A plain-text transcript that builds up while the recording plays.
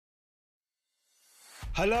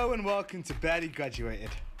Hello and welcome to Barely Graduated,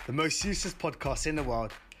 the most useless podcast in the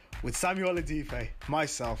world, with Samuel Adife,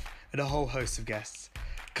 myself, and a whole host of guests.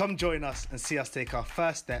 Come join us and see us take our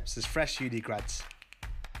first steps as fresh uni grads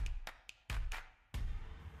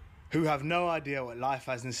who have no idea what life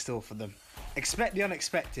has in store for them. Expect the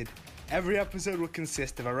unexpected. Every episode will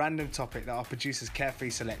consist of a random topic that our producers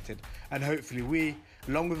carefully selected, and hopefully we,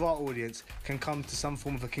 along with our audience, can come to some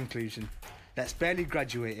form of a conclusion. That's Barely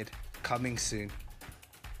Graduated, coming soon.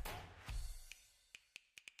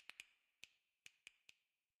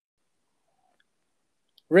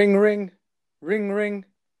 Ring, ring, ring, ring.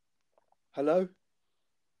 Hello?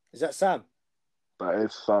 Is that Sam? That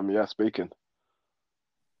is Sam, yeah, speaking.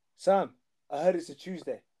 Sam, I heard it's a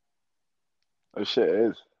Tuesday. Oh shit,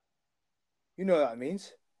 it is. You know what that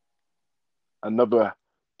means. Another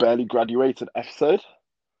barely graduated episode.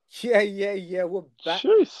 Yeah. We're back.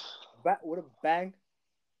 Jeez. Back with a bang.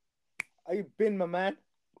 How you been, my man?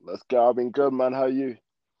 Let's go. I've been good, man. How are you?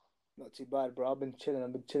 Not too bad, bro. I've been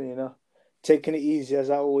chilling, you know. Taking it easy as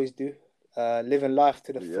I always do. Living life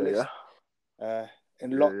to the fullest.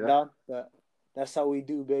 In lockdown, but that's how we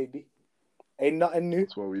do, baby. Ain't nothing new.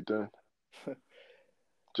 That's what we do.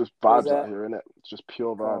 Just vibes out here, innit? It's just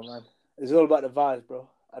pure vibes. Man. It's all about the vibes, bro.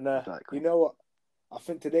 And exactly. You know what? I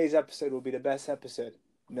think today's episode will be the best episode.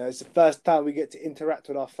 You know, it's the first time we get to interact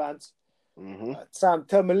with our fans. Mm-hmm. Sam,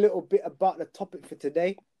 tell me a little bit about the topic for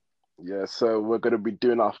today. Yeah, so we're going to be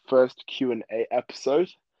doing our first Q&A episode.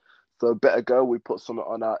 So a bit ago, we put something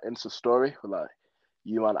on our Insta story, like,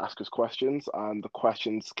 you man ask us questions, and the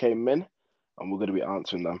questions came in, and we're going to be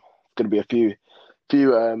answering them. It's going to be a few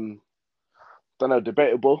don't know,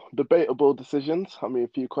 debatable decisions. I mean, a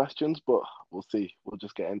few questions, but we'll see. We'll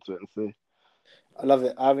just get into it and see. I love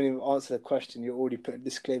it. I haven't even answered the question. You're already putting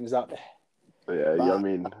disclaimers out there. Yeah, I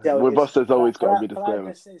mean, with us, there's always got to be disclaimers. Can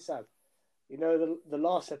I just say, Sam, you know, the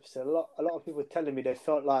last episode, a lot of people were telling me they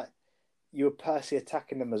felt like you were personally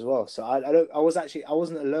attacking them as well. So I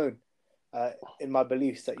wasn't alone in my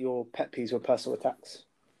beliefs that your pet peeves were personal attacks.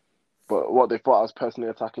 But what, they thought I was personally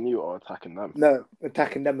attacking you or attacking them? No,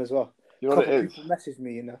 attacking them as well. You know what it is? People message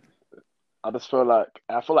me, you know. I feel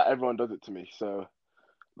like everyone does it to me. So,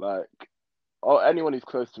 like, or anyone who's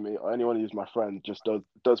close to me or anyone who's my friend just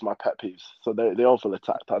does my pet peeves. So they all feel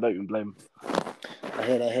attacked. I don't even blame them. I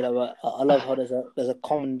hear that. But I love how there's a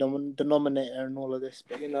common denominator in all of this.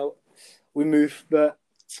 But you know, we move. But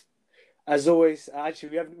as always,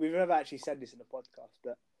 actually, we've never actually said this in the podcast,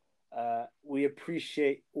 but we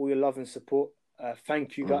appreciate all your love and support.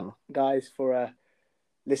 Thank you guys for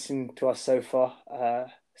listening to us so far.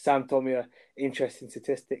 Sam told me interesting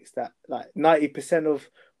statistics that like 90% of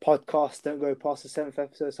podcasts don't go past the 7th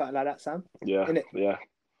episode, something like that, Sam. Yeah, innit? Yeah.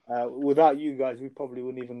 Without you guys, we probably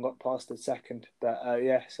wouldn't even got past the 2nd. But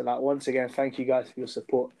so like once again, thank you guys for your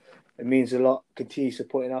support. It means a lot. Continue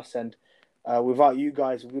supporting us, and without you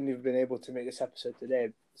guys, we wouldn't have been able to make this episode today.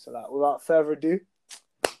 So like without further ado,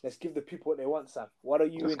 let's give the people what they want, Sam. Why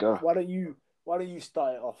don't you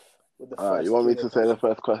start it off with the first? You want me to say the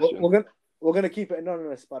first question? We're gonna keep it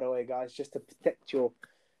anonymous, by the way, guys, just to protect your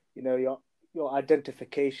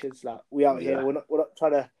identifications. Like we out here, we're not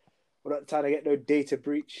trying to get no data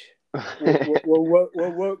breach. We'll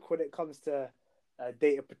work when it comes to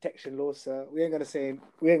data protection laws. So we ain't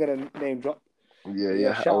gonna name drop.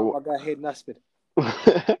 Yeah. Shout out my guy Hayden Aspid.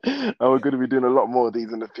 And we're going to be doing a lot more of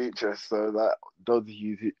these in the future, so that those of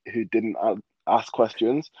you who didn't ask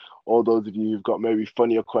questions, or those of you who've got maybe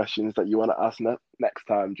funnier questions that you want to ask next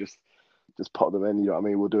time, just pop them in. You know what I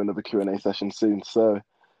mean? We'll do another Q&A session soon. So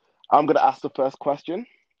I'm going to ask the first question.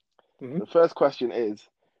 Mm-hmm. The first question is,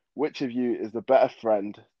 which of you is the better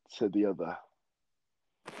friend to the other?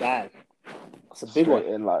 Damn. That's a big one.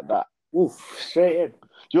 Straight in like that. Oof, straight in. Do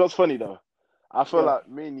you know what's funny though? I feel like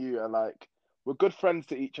me and you are like, we're good friends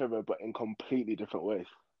to each other, but in completely different ways.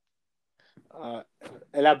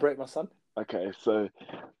 Elaborate, my son. Okay, so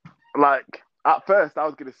like at first I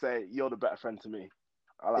was gonna say you're the better friend to me.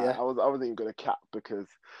 I wasn't even gonna cap because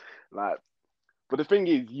like, but the thing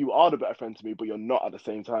is, you are the better friend to me, but you're not at the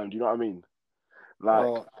same time. Do you know what I mean?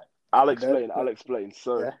 Like, I'll explain.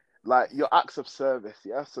 So like your acts of service,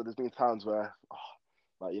 yeah. So there's been times where,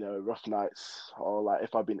 like, you know, rough nights, or like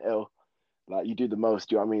if I've been ill, like you do the most.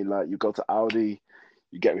 Do you know what I mean? Like you go to Aldi,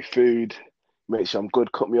 you get me food, make sure I'm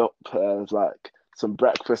good, cut me up, like some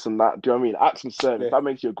breakfast and that. Do you know what I mean? Acts of service. That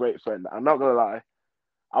makes you a great friend. I'm not gonna lie,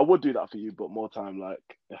 I would do that for you, but more time, like,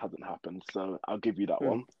 it hasn't happened. So I'll give you that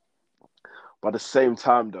one. But at the same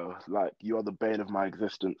time, though, like, you are the bane of my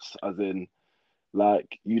existence. As in,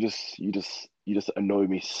 like, you just annoy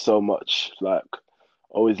me so much. Like,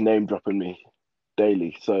 always name dropping me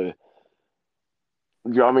daily. So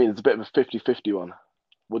you know what I mean? It's a bit of a 50-50 one.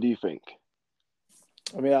 What do you think?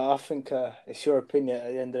 I mean, I think it's your opinion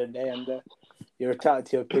at the end of the day, and you're entitled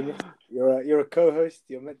to your opinion. You're a co-host.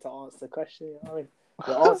 You're meant to answer the question. You know what I mean,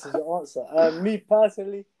 your answer's your answer. Me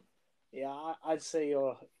personally, yeah, I'd say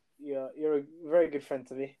you're a very good friend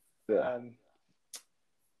to me. Yeah.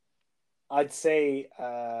 I'd say,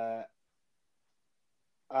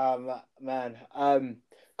 man,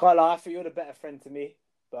 quite like I think you're the better friend to me,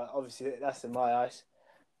 but obviously that's in my eyes.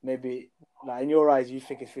 Maybe like in your eyes, you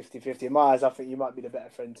think it's 50-50. In my eyes, I think you might be the better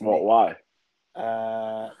friend to me. Why?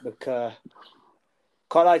 Because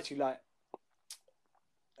quite like you, like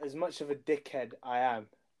as much of a dickhead I am,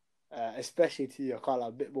 especially to you, I can't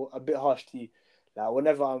like a bit harsh to you. Like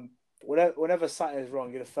whenever something is wrong,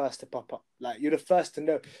 you're the first to pop up. Like you're the first to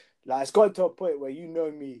know. Like it's gotten to a point where you know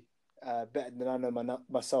me better than I know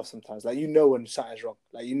myself sometimes. Like you know when something's wrong.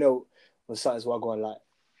 Like you know when something's well going. Like,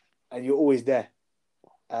 and you're always there.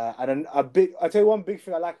 And I tell you one big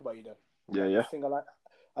thing I like about you though. Yeah, Like, yeah. the thing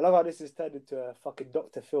I love how this has turned into a fucking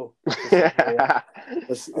Dr. Phil. I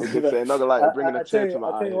was gonna say, not gonna lie, you're bringing a tear to my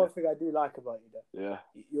eye. I'll tell you one thing I do like about you though.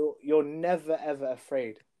 Yeah. You're never ever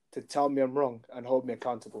afraid to tell me I'm wrong and hold me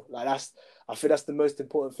accountable. Like I feel that's the most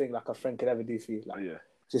important thing like a friend could ever do for you. Like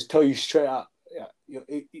just tell you straight up, yeah,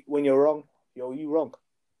 when you're wrong, you wrong.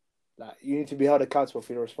 Like you need to be held accountable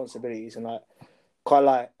for your responsibilities and like quite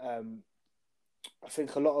like I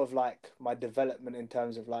think a lot of like my development in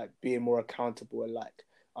terms of like being more accountable and like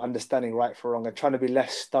understanding right from wrong and trying to be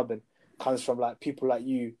less stubborn comes from like people like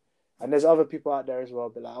you. And there's other people out there as well,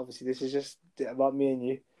 but like obviously this is just about me and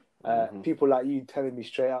you. People like you telling me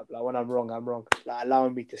straight up like when I'm wrong, like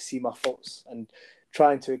allowing me to see my faults and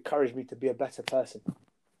trying to encourage me to be a better person.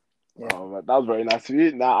 Yeah. Oh man, that was very nice of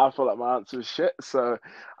you. Now I feel like my answer is shit, so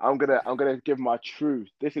I'm gonna give my true.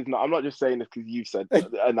 This is not. I'm not just saying this because you said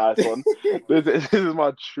a nice one. This is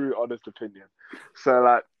my true, honest opinion. So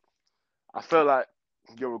like, I feel like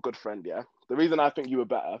you're a good friend. Yeah. The reason I think you were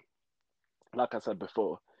better, like I said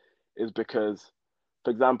before, is because,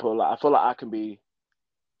 for example, like I feel like I can be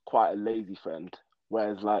quite a lazy friend,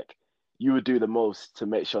 whereas like you would do the most to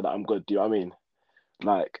make sure that I'm good. Do you know what I mean?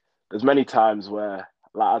 Like, there's many times where,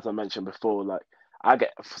 like as I mentioned before, like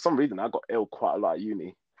for some reason I got ill quite a lot at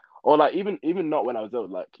uni, or like even not when I was ill,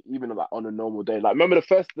 like even like on a normal day. Like remember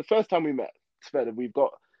the first time we met, Sveta, we've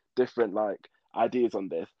got different like ideas on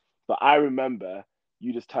this, but I remember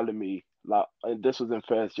you just telling me like, and this was in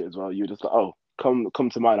first year as well. You were just like, oh, come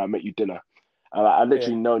to mine, I'll make you dinner. And like, I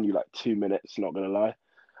literally known you like 2 minutes, not gonna lie.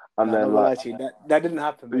 And No, then not gonna like lie to you, that didn't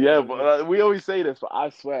happen. Mate. yeah, but we always say this, but I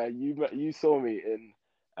swear you saw me in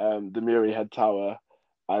the Muri Head Tower,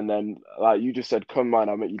 and then like you just said, "Come man,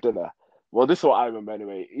 I'll make you dinner." Well, this is what I remember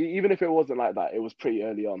anyway. Even if it wasn't like that, it was pretty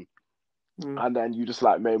early on, and then you just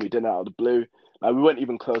like made me dinner out of the blue. Like we weren't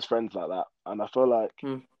even close friends like that, and I feel like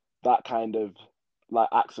that kind of like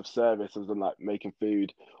acts of service, as in like making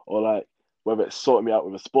food, or like whether it's sorting me out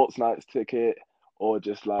with a sports nights ticket, or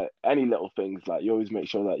just like any little things, like you always make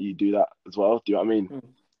sure that you do that as well. Do you know what I mean?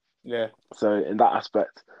 Yeah. So in that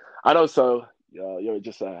aspect, and also you're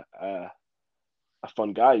just a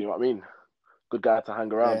fun guy. You know what I mean? Good guy to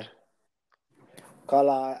hang around.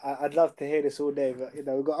 Carla, I'd love to hear this all day, but you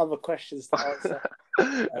know we've got other questions to answer.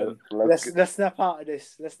 Let's snap out of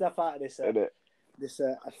this. Let's snap out of this. This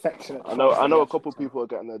affectionate. I know. A couple people are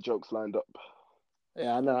getting their jokes lined up.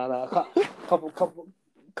 Yeah, I know.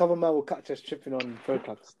 Couple man will catch us tripping on pro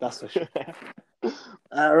clubs. That's for sure.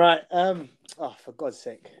 Right. Oh, for God's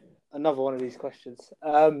sake, another one of these questions.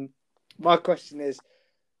 My question is,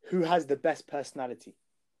 who has the best personality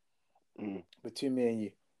between me and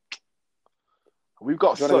you? We've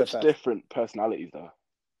got such different personalities, though.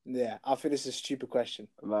 Yeah, I think this is a stupid question.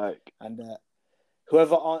 Like, and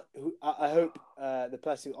I hope the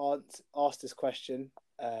person who asked this question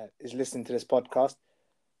is listening to this podcast.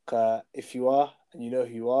 If you are and you know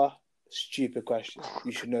who you are, stupid question.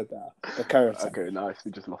 You should know better. But carry on. Okay, nice.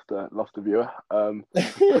 We just lost a viewer.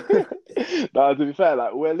 No, to be fair,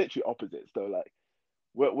 like we're literally opposites, though. Like,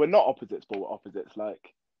 we're not opposites, but we're opposites.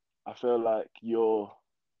 Like, I feel like you're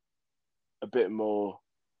a bit more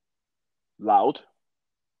loud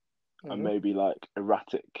and maybe like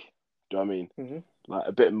erratic. Do you know what I mean? Like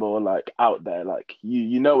a bit more like out there. Like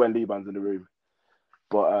you know when Liban's in the room,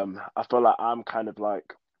 but I feel like I'm kind of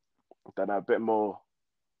like then a bit more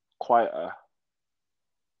quieter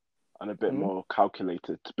and a bit more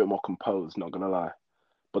calculated, a bit more composed. Not gonna lie,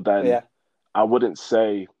 but then I wouldn't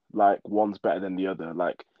say like one's better than the other.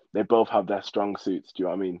 Like they both have their strong suits. Do you know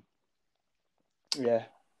what I mean? Yeah.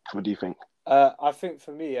 What do you think? I think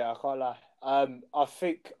for me, I can't lie. I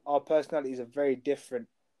think our personalities are very different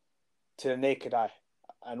to the naked eye.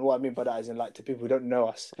 And what I mean by that is in like to people who don't know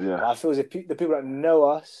us. Yeah. But I feel as if the people that know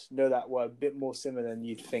us know that we're a bit more similar than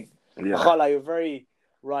you'd think. Yeah. I can't lie, you're very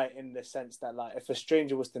right in the sense that like if a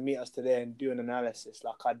stranger was to meet us today and do an analysis,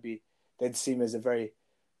 like they'd see me as a very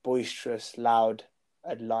boisterous, loud,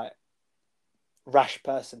 and like rash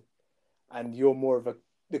person. And you're more of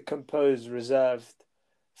the composed, reserved,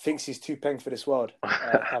 thinks he's too peng for this world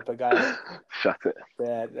type of guy. Shut it.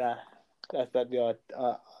 Yeah, that'd be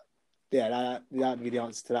the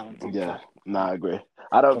answer to that one. Yeah, no, I agree.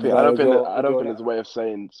 I don't think there's a way of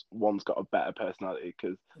saying one's got a better personality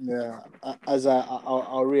because. Yeah,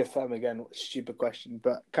 I'll reaffirm again. Stupid question,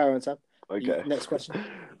 but carry on, Sam. Okay. Next question.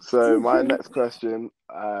 So my next question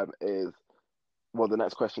is, well, the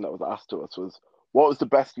next question that was asked to us was, what was the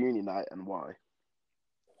best uni night and why?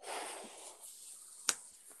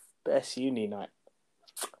 Best uni night.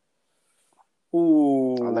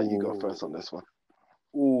 Ooh. I'll let you go first on this one.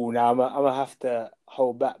 Ooh, now I'm gonna have to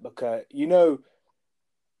hold back because does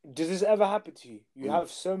this ever happen to you? You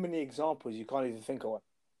have so many examples you can't even think of one.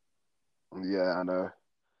 Yeah, I know.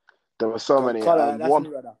 There were so many. That's one. Me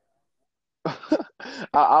right now.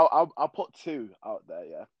 I'll put two out there.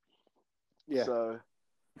 Yeah. Yeah. So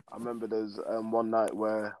I remember there's one night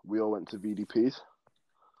where we all went to VDP's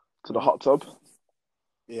to the hot tub.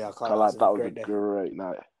 Yeah, that was a great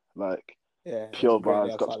night. Like, yeah, pure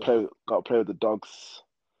vibes. Got to play with the dogs.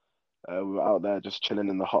 We were out there just chilling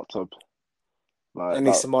in the hot tub. Like,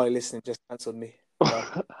 any Somali listening just cancelled me.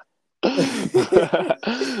 I feel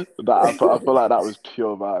like that was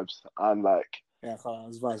pure vibes. And like, yeah, it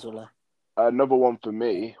was vibes, really. Another one for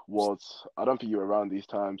me was, I don't think you were around these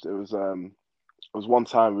times. It was one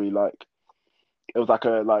time it was like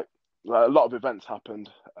a lot of events happened.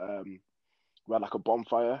 We had like a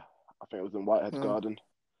bonfire. I think it was in Whitehead's Garden.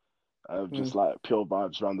 Just like pure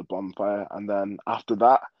vibes around the bonfire. And then after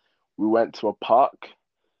that, we went to a park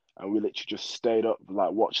and we literally just stayed up,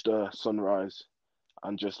 like watched the sunrise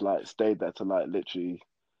and just like stayed there till like literally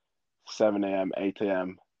 7 a.m., 8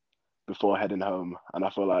 a.m. before heading home. And I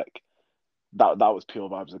feel like that was pure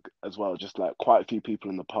vibes as well. Just like quite a few people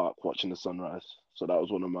in the park watching the sunrise. So that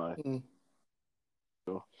was one of my...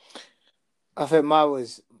 Sure. I think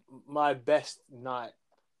my best night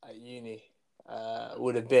at uni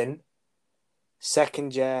would have been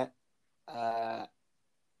second year.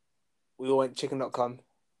 We all went chicken.com.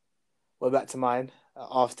 We're back to mine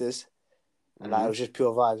afters. And like, it was just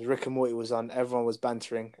pure vibes. Rick and Morty was on. Everyone was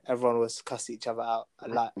bantering. Everyone was cussing each other out.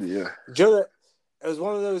 And like, yeah. Do you know that it was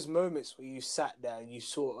one of those moments where you sat there and you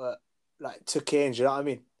sort of like took it in. Do you know what I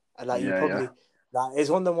mean? And like, you probably like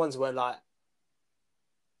it's one of the ones where like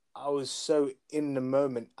I was so in the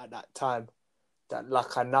moment at that time that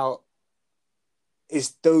like I now it's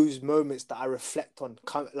those moments that I reflect on,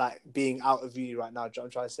 like being out of uni right now. Do you know what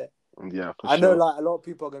I'm trying to say? Yeah, I know like a lot of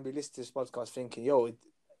people are going to be listening to this podcast thinking, yo,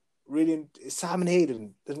 really, Sam and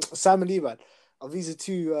Hayden, Sam and Levi, these are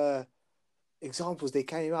two examples they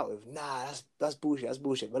came out with. Nah, that's bullshit. That's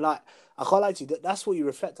bullshit. But like, I can't lie to you. That's what you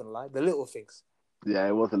reflect on, like the little things. Yeah,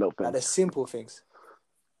 it was a little thing. Like the simple things.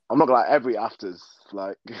 I'm not gonna like every afters,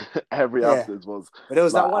 like every afters was. But there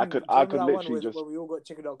was like, that one. I could literally one when we all got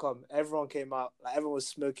chicken.com. Everyone came out. Like everyone was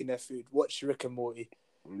smoking their food. Watched Rick and Morty.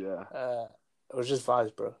 Yeah. It was just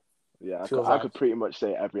vibes, bro. Yeah, I could pretty much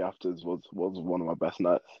say every afters was one of my best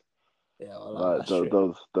nights. Yeah, well, like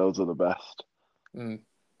those are the best.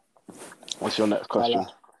 What's your next question?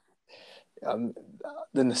 The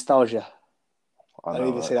nostalgia. I don't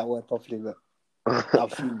even say that word properly, but I'm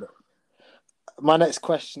feeling it. My next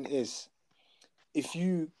question is: if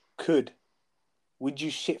you could, would you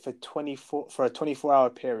shit for a 24-hour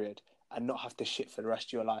period and not have to shit for the rest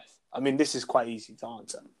of your life? I mean, this is quite easy to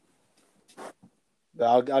answer.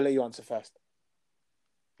 But I'll let you answer first.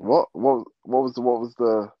 What was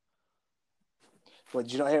the? What,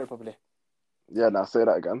 did you not hear it properly? Yeah, now say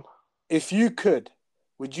that again. If you could,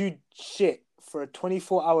 would you shit for a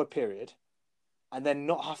 24-hour period and then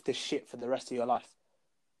not have to shit for the rest of your life?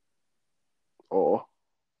 Or?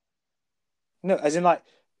 No, as in like,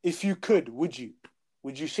 if you could, would you?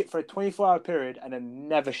 Would you shit for a 24-hour period and then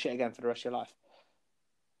never shit again for the rest of your life?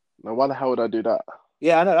 Now, why the hell would I do that?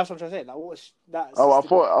 Yeah, I know. That's what I'm trying to say. Like, what's that? Oh, I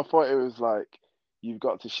thought it was like you've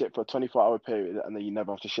got to shit for a 24-hour period and then you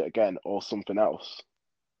never have to shit again, or something else.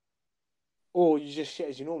 Or you just shit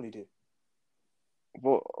as you normally do.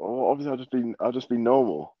 Well, obviously, I'll just be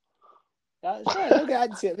normal. That's right. Don't get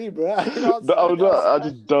antsy at me, bro. I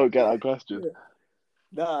just don't get that question.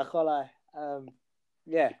 No, I can't lie.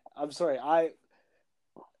 Yeah, I'm sorry.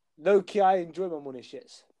 Low key, I enjoy my morning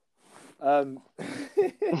shits.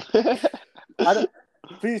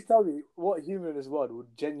 Please tell me what human in this world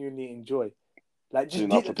would genuinely enjoy Like, just Doing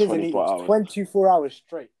deep that the for pins and eat 24 it. hours. 24 hours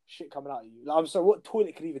straight. Shit coming out of you. Like, I'm sorry, what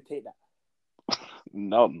toilet can even take that?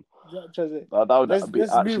 None. You know what I'm trying to say? That would be Let's move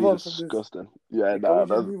actually on from this. disgusting. Yeah, Can we no, just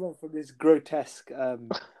that's move on from this grotesque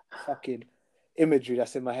fucking imagery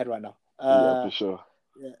that's in my head right now? yeah, for sure.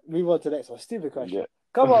 Yeah, move on to the next one. Stupid question. Yeah.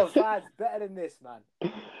 Come on, fans. Better than this,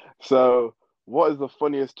 man. So, what is the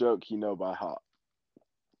funniest joke you know by heart?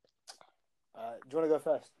 Do you want to go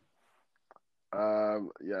first?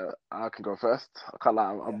 Yeah, I can go first. I can't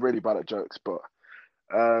lie, I'm really bad at jokes, but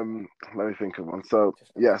let me think of one. So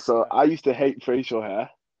yeah, so I used to hate facial hair.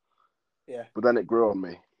 Yeah. But then it grew on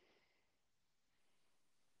me.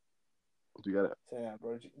 Do you get it? So yeah,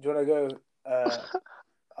 bro. Do you want to go?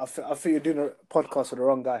 I think you're doing a podcast with the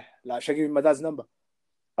wrong guy. Like, should I give you my dad's number?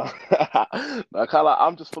 I can't lie,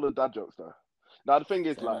 I'm just full of dad jokes though. Now the thing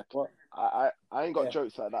is, So, like, what? I ain't got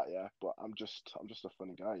jokes like that, yeah. But I'm just a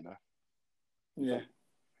funny guy, you know. Yeah.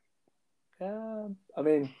 I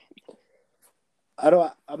mean,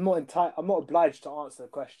 I'm not obliged to answer the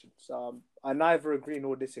question, so I neither agree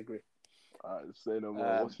nor disagree. Alright, say no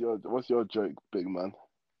more. What's your joke, big man?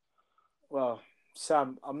 Well,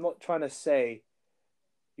 Sam, I'm not trying to say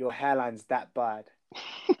your hairline's that bad,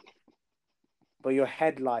 but your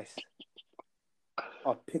head lice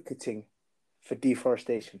are picketing for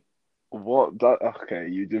deforestation. What? Okay,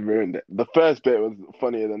 you did ruin it. The first bit was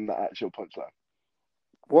funnier than the actual punchline.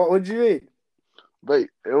 What would you mean? Wait,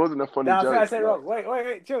 it wasn't a funny I joke. think I said it wrong.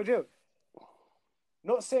 Wait, chill.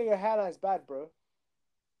 Not saying your hairline's bad, bro.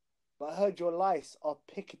 But I heard your lice are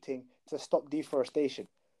picketing to stop deforestation.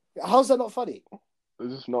 How's that not funny?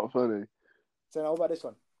 It's just not funny. So now, what about this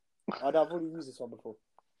one? I've already used this one before.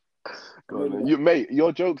 Mate,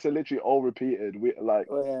 your jokes are literally all repeated.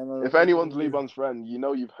 If anyone's Liban's friend, you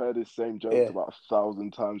know you've heard his same jokes about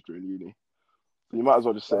 1,000 times during uni. So you might as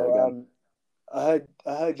well just say it again. I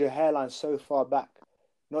heard your hairline's so far back.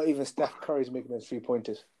 Not even Steph Curry's making those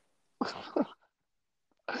 3-pointers.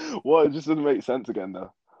 Well, it just doesn't make sense again,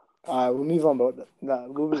 though. We'll move on, bro. No,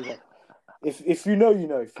 we'll move on. If you know, you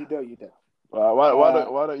know. If you don't, you don't.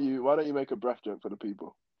 Why don't you make a breath joke for the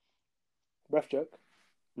people? Breath joke?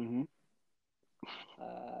 Mm-hmm.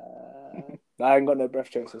 I ain't got no breath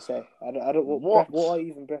jokes to say. I don't. What are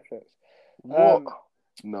even breath jokes? What?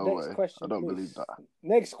 No next way. Question, I don't please. believe that.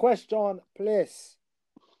 Next question, please.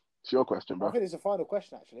 It's your question, bro. I think it's the final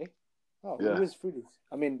question, actually. Oh, yeah. We whizzed through these.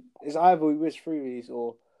 I mean, it's either we whizzed through these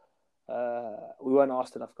or we weren't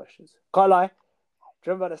asked enough questions. Can't lie. Do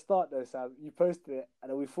you remember at the start, though, Sam? You posted it, and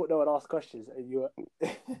then we thought no one asked questions, and you were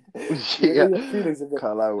yeah. your feelings a bit.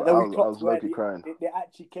 Can't lie, I was low-key crying. They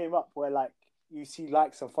actually came up where, like, you see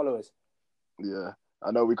likes and followers. Yeah.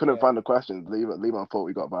 I know we couldn't find the questions. Lehman thought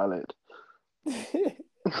we got violated.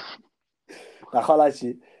 I can't lie to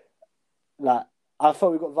you. Like, I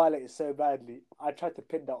thought we got violated so badly. I tried to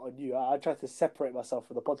pin that on you. I tried to separate myself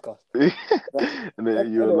from the podcast. And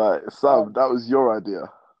then you were like, Sam, that was your idea.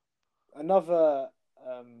 Another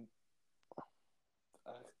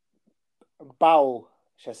bowel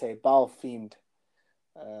themed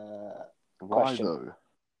question. Why though?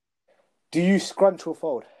 Do you scrunch or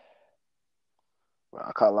fold? Well,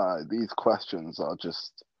 I can't lie. These questions are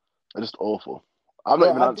just awful. I'm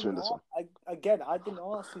not even answering this one. I didn't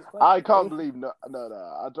ask these questions. I can't believe no.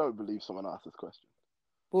 I don't believe someone asked this question.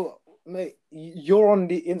 Well, mate, you're on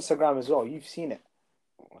the Instagram as well. You've seen it.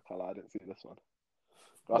 I can't lie. I didn't see this one.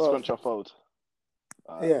 I scrunch or fold.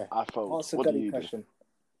 Yeah. I fold. Answer what do you question.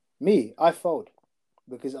 Do? Me, I fold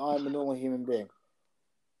because I'm a normal human being.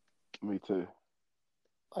 Me too.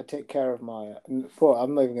 I take care of my. Well,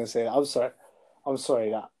 I'm not even gonna say that. I'm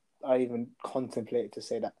sorry that I even contemplated to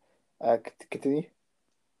say that. Continue.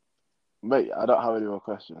 Mate, I don't have any more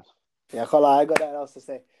questions. Yeah, I can't lie. I got nothing else to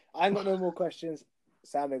say. I ain't got no more questions.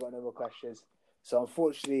 Sam ain't got no more questions. So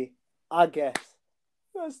unfortunately, I guess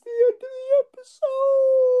that's the end of the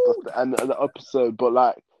episode. That's the end of the episode. But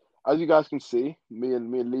like, as you guys can see, me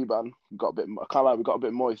and Liban got a bit. I can't lie, we got a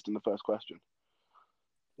bit moist in the first question.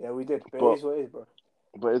 Yeah, we did. But it is what it is, bro.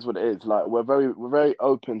 But it is what it is. Like, we're very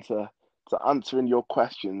open to answering your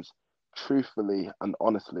questions truthfully and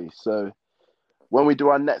honestly. So when we do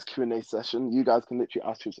our next Q&A session, you guys can literally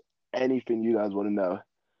ask us anything you guys want to know,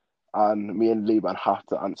 and me and Liban have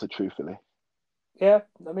to answer truthfully. Yeah,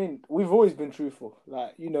 I mean, we've always been truthful.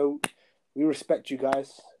 Like, you know, we respect you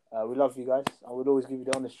guys. We love you guys. I would always give you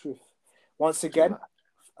the honest truth. Once again,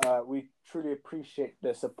 we truly appreciate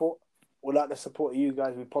the support. Without the support of you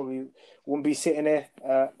guys, we probably wouldn't be sitting there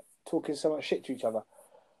talking so much shit to each other.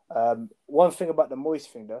 One thing about the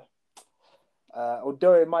moist thing, though,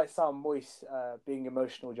 although it might sound moist being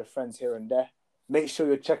emotional with your friends here and there, make sure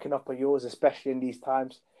you're checking up on yours, especially in these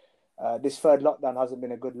times. This third lockdown hasn't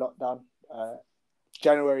been a good lockdown.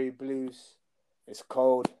 January blues. It's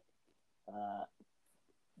cold.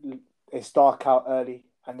 It's dark out early,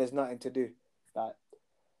 and there's nothing to do. Like,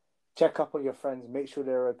 check up on your friends, make sure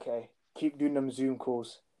they're okay. Keep doing them Zoom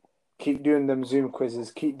calls. Keep doing them Zoom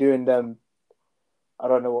quizzes. Keep doing them. I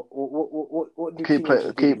don't know what do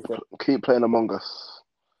teenagers do? Keep playing Among Us.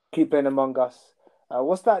 Keep playing Among Us.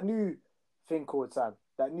 What's that new thing called, Sam?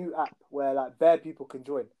 That new app where like bare people can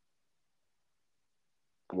join.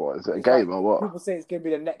 What is it? A game or what? People say it's gonna be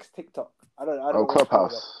the next TikTok. I don't know.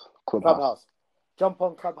 Clubhouse. Jump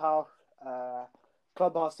on Clubhouse.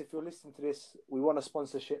 Clubhouse. If you're listening to this, we want a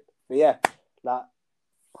sponsorship. But yeah, like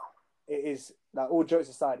it is. Like all jokes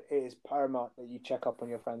aside, it is paramount that you check up on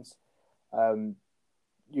your friends.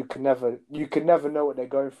 You can never know what they're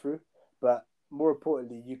going through, but more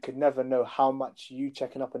importantly, you can never know how much you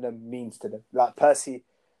checking up on them means to them. Like Percy,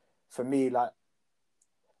 for me, like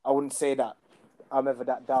I wouldn't say that I'm ever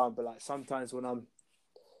that down, but like sometimes when I'm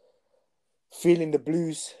feeling the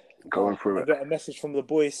blues, going through it, I get a message from the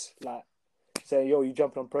boys like saying, "Yo, you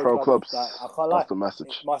jumping on pro clubs?" Like, I can't lie, that's the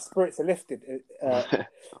message. My spirits are lifted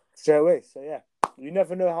straight away. So yeah, you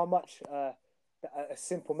never know how much a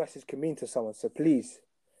simple message can mean to someone. So please,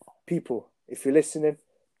 people, if you're listening,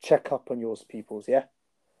 check up on yours, peoples. Yeah,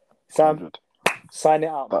 Sam, 100. Sign it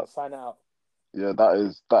out, man. Sign it out. Yeah,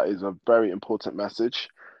 that is a very important message.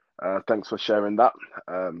 Thanks for sharing that.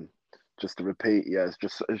 Just to repeat, yeah, it's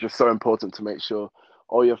just so important to make sure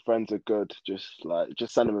all your friends are good. Just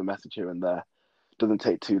send them a message here and there. Doesn't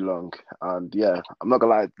take too long. And yeah, I'm not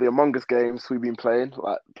gonna lie, the Among Us games we've been playing,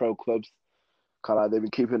 like pro clubs, kind of they've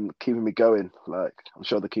been keeping me going. Like I'm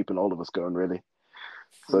sure they're keeping all of us going, really.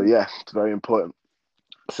 So yeah, it's very important.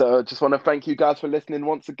 So just want to thank you guys for listening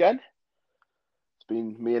once again. It's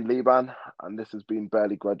been me and Liban, and this has been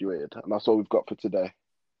Barely Graduated, and that's all we've got for today.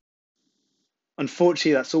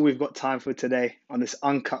 Unfortunately, that's all we've got time for today on this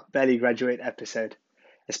uncut Barely Graduate episode.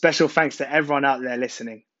 A special thanks to everyone out there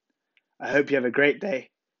listening. I hope you have a great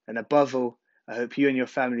day, and above all, I hope you and your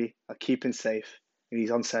family are keeping safe in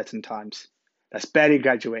these uncertain times. That's Barely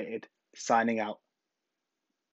Graduated, signing out.